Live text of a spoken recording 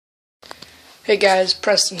Hey guys,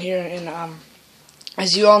 Preston here, and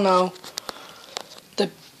as you all know, the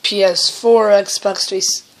PS4,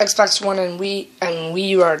 Xbox One, and Wii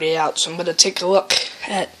U are already out. So I'm gonna take a look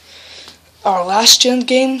at our last gen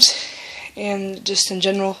games and just in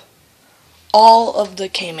general all of the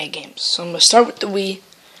KMA games. So I'm gonna start with the Wii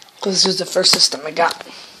because this was the first system I got.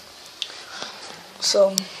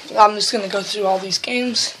 So I'm just gonna go through all these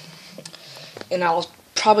games, and I'll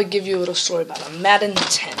probably give you a little story about them. Madden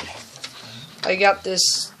 10. I got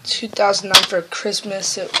this 2009 for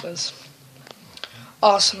Christmas. It was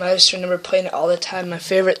awesome. I just remember playing it all the time. My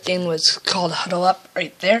favorite thing was called Huddle Up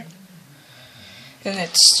right there. And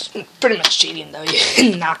it's pretty much cheating though. You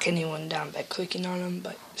can knock anyone down by clicking on them,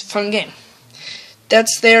 but fun game.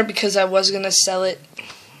 That's there because I was going to sell it,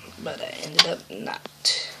 but I ended up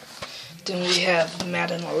not. Then we have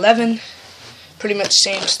Madden 11. Pretty much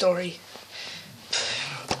same story.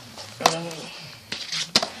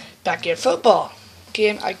 Backyard football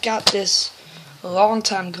game. I got this a long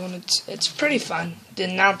time ago, and it's pretty fun. The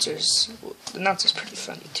announcer's pretty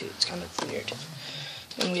funny too. It's kind of weird.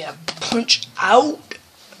 Then we have Punch Out.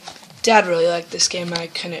 Dad really liked this game.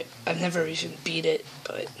 I've never even beat it,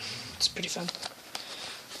 but it's pretty fun.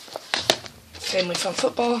 Family Fun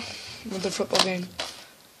Football. Another football game.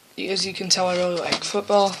 As you can tell, I really like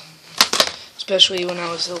football, especially when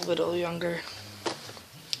I was a little younger.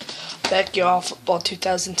 Backyard Football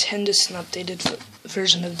 2010, just an updated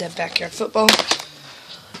version of that Backyard Football.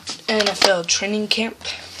 NFL Training Camp,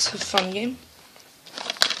 it's a fun game.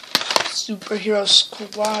 Superhero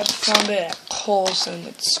Squad, found it at Kohl's, and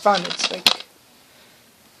it's fun. It's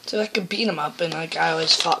like a beat 'em up, and I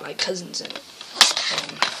always fought my cousins in it.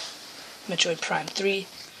 Metroid Prime 3,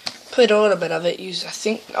 played a little bit of it.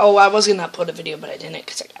 I was gonna upload a video, but I didn't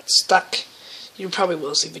because I got stuck. You probably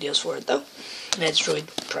will see videos for it though. Metroid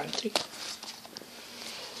Prime 3.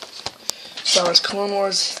 Star Wars Clone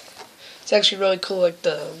Wars. It's actually really cool. Like,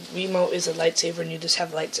 the remote is a lightsaber, and you just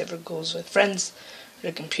have lightsaber goals with friends or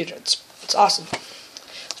a computer. It's awesome,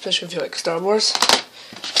 especially if you like Star Wars.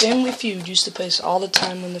 Family Feud used to play this all the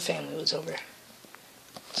time when the family was over.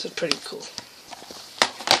 So it's pretty cool.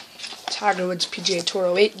 Tiger Woods PGA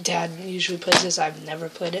Tour 08. Dad usually plays this. I've never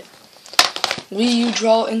played it. Wii U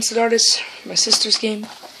Draw Instant Artist, my sister's game.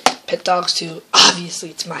 Pet Dogs 2, obviously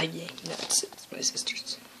it's my game. No, it's my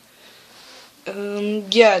sister's.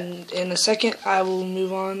 Yeah, in a second I will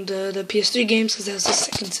move on to the PS3 games because that was the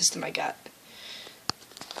second system I got.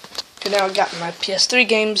 Okay, now I got my PS3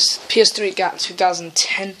 games. PS3 got in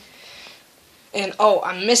 2010. And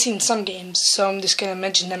I'm missing some games, so I'm just going to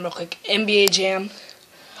mention them real quick. NBA Jam,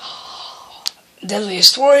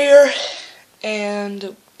 Deadliest Warrior,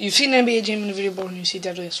 and you've seen NBA Jam in the video board when you see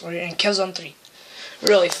Deadliest Warrior, and Killzone 3.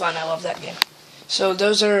 Really fun. I love that game. So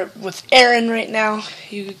those are with Aaron right now.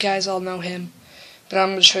 You guys all know him. But I'm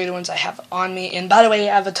going to show you the ones I have on me. And by the way,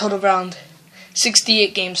 I have a total of around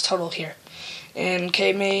 68 games total here. And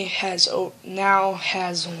KMA now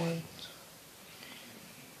has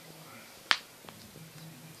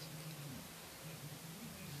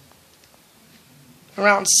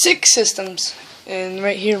around 6 systems. And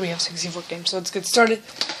right here we have 64 games. So let's get started.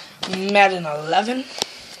 Madden 11.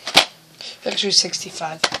 Actually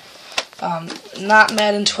 65. Not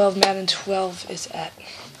Madden 12. Madden 12 is at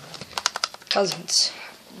Cousins.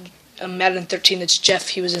 Madden 13, it's Jeff.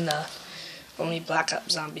 He was in the only Black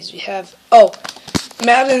Ops Zombies we have.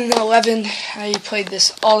 Madden 11, I played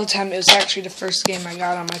this all the time. It was actually the first game I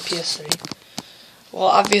got on my PS3. Well,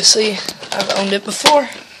 obviously, I've owned it before,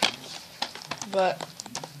 but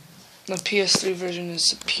the PS3 version is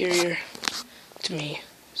superior to me.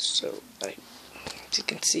 So, as you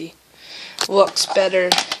can see, looks better.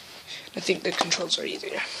 I think the controls are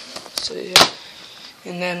easier. So yeah.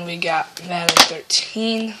 And then we got Madden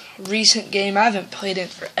 13, recent game. I haven't played it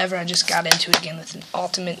forever. I just got into it again with an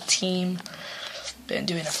Ultimate Team. Been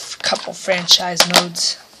doing a couple franchise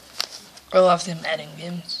modes. I love them adding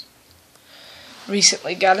games.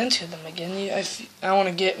 Recently got into them again. I want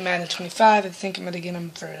to get Madden 25. I think I'm going to get them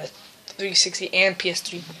for the 360 and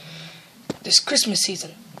PS3 this Christmas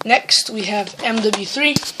season. Next we have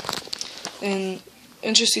MW3. And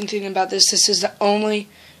interesting thing about this is the only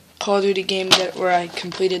Call of Duty game where I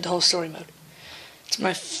completed the whole story mode. It's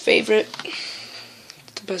my favorite.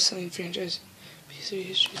 It's the best-selling franchise. PC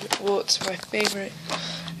history. Well, it's my favorite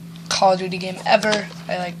Call of Duty game ever.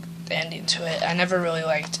 I like the ending to it. I never really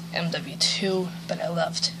liked MW2, but I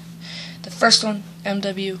loved the first one,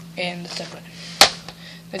 MW, and the third one.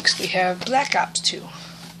 Next we have Black Ops 2.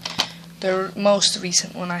 The most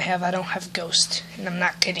recent one I have. I don't have Ghost, and I'm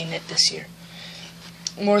not getting it this year.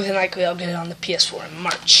 More than likely I'll get it on the PS4 in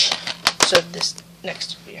March. So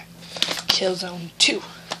next year. Killzone 2.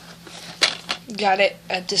 Got it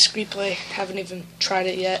at Disc Replay. Haven't even tried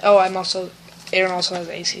it yet. Oh, Aaron also has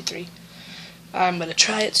AC3. I'm gonna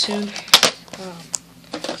try it soon.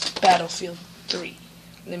 Battlefield 3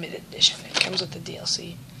 Limited Edition. It comes with the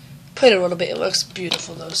DLC. Played it a little bit. It looks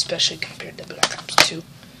beautiful though, especially compared to Black Ops 2.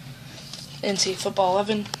 NC Football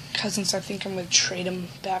 11. Cousins, I think I'm gonna trade him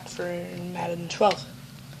back for Madden 12.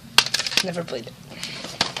 Never played it.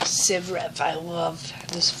 Civ Rev. I love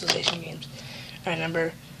the Civilization games. I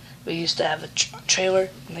remember we used to have a trailer,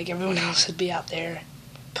 and like everyone else would be out there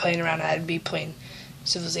playing around. I'd be playing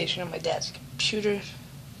Civilization on my dad's computer.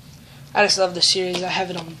 I just love the series. I have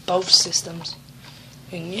it on both systems.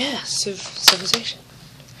 And yeah, Civilization.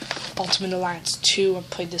 Ultimate Alliance 2. I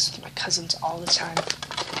played this with my cousins all the time.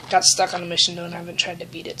 Got stuck on a mission though, and I haven't tried to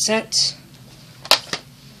beat it since.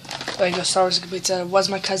 Lego Star Wars Complete Set was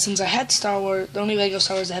my cousin's. I had Star Wars. The only Lego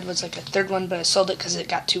Star Wars I had was like a third one, but I sold it because it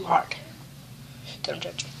got too hard. Don't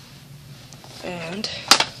judge me. And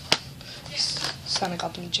Sonic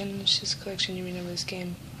Ultimate Genesis Collection. You remember this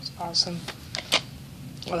game? It's awesome.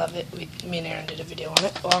 I love it. Me and Aaron did a video on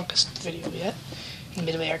it. Longest video yet.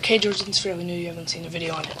 Midway Arcade Origins. Fairly new. You haven't seen a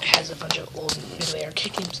video on it. It has a bunch of old Midway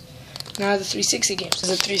Arcade games. Now the 360 games.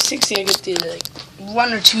 The 360 I get the like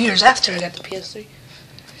 1 or 2 years after I got the PS3.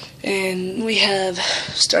 And we have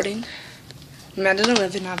starting Madden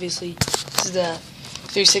 11. Obviously, this is the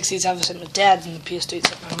 360s obviously my dad's, and the PS3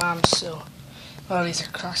 is at my mom's. So all these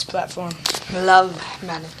are cross-platform. Love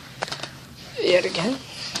Madden. Yet again,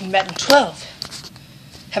 Madden 12.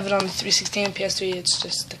 Have it on the 360 and PS3. It's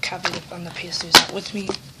just the copy on the PS3 is not with me.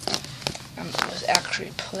 I was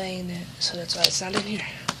actually playing it, so that's why it's not in here.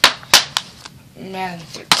 Madden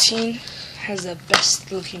 13 has the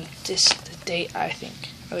best looking disc to date, I think.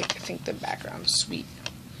 I think the background's sweet.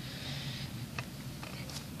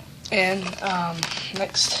 And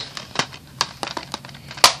next,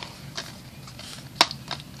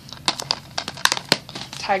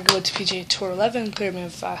 Tiger Woods PGA Tour 11, Player Man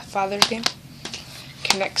Father's Game.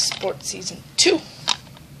 Connect Sports Season 2.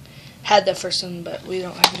 Had that first one, but we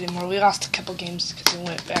don't have it anymore. We lost a couple games because we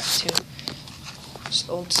went back to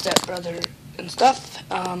old stepbrother and stuff.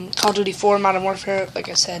 Call of Duty 4 Modern Warfare, like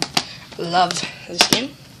I said, love this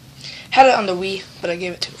game. Had it on the Wii, but I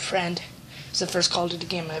gave it to a friend. It's the first Call of Duty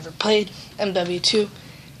game I ever played. MW2.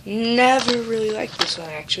 Never really liked this one,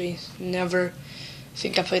 actually. Never. I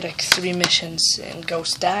think I played like 3 missions and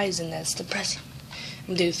Ghost dies, and that's depressing.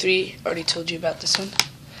 MW3, already told you about this one.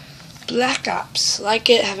 Black Ops. Like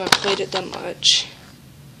it, haven't played it that much.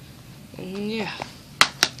 And yeah.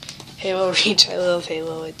 Halo Reach. I love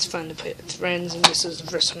Halo. It's fun to play with friends, and this is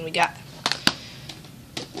the first one we got.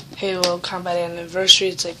 Halo Combat Anniversary.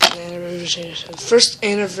 It's like an anniversary, first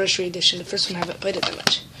anniversary edition. The first one, I haven't played it that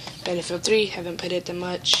much. Battlefield 3, haven't played it that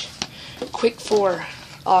much. Quake 4,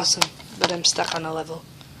 awesome, but I'm stuck on a level.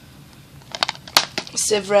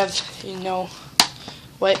 Civ Rev, you know.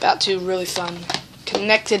 Wipeout 2, really fun.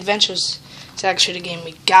 Connect Adventures. It's actually the game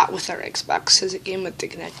we got with our Xbox. It's a game with the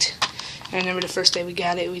Connect. I remember the first day we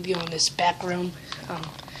got it, we'd go in this back room,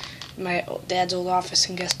 my dad's old office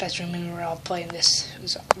and guest bedroom, and we were all playing this. It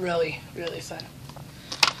was really, really fun.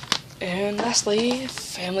 And lastly,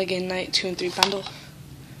 Family Game Night 2 and 3 bundle.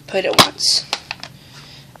 Played it once.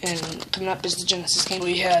 And coming up is the Genesis game.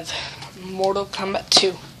 We have Mortal Kombat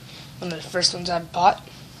 2. One of the first ones I bought.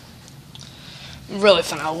 Really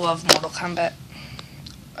fun. I love Mortal Kombat.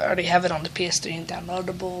 I already have it on the PS3 and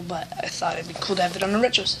downloadable, but I thought it'd be cool to have it on the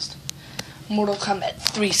retro system. Mortal Kombat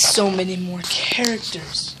 3, so many more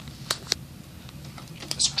characters.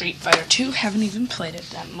 Street Fighter 2, haven't even played it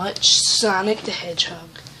that much. Sonic the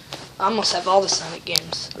Hedgehog. I almost have all the Sonic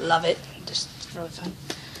games. Love it. Just really fun.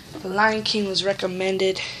 The Lion King was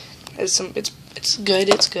recommended. It's good.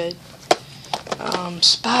 It's good.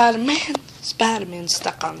 Spider-Man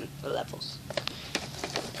stuck on the levels.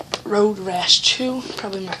 Road Rash 2,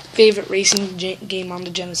 probably my favorite racing game on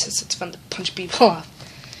the Genesis. It's fun to punch people off.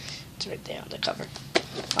 It's right there on the cover.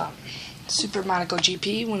 Super Monaco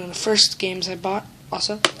GP, one of the first games I bought.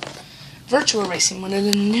 Also, Virtual Racing, one of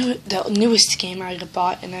the newest game I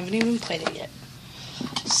bought, and I haven't even played it yet.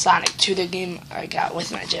 Sonic 2, the game I got with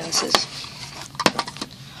my Genesis.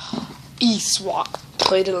 E-Swap,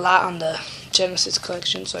 played it a lot on the Genesis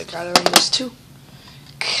collection, so I got it on this too.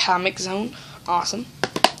 Comic Zone, awesome.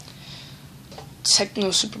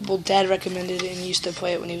 Techno Super Bowl, Dad recommended it and used to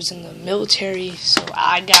play it when he was in the military, so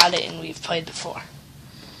I got it and we've played before.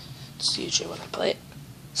 It's usually when I play it.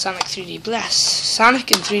 Sonic 3D Blast. Sonic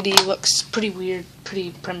in 3D looks pretty weird,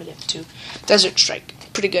 pretty primitive too. Desert Strike,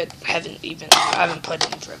 pretty good. I haven't played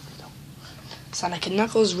it in forever though. Sonic and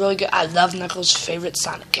Knuckles, really good. I love Knuckles' favorite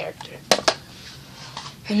Sonic character.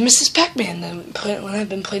 And Mrs. Pac-Man, when I've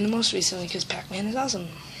been playing the most recently, because Pac-Man is awesome.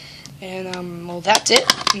 And, well, that's it,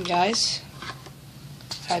 guys.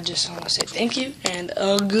 I just want to say thank you, and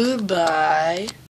goodbye.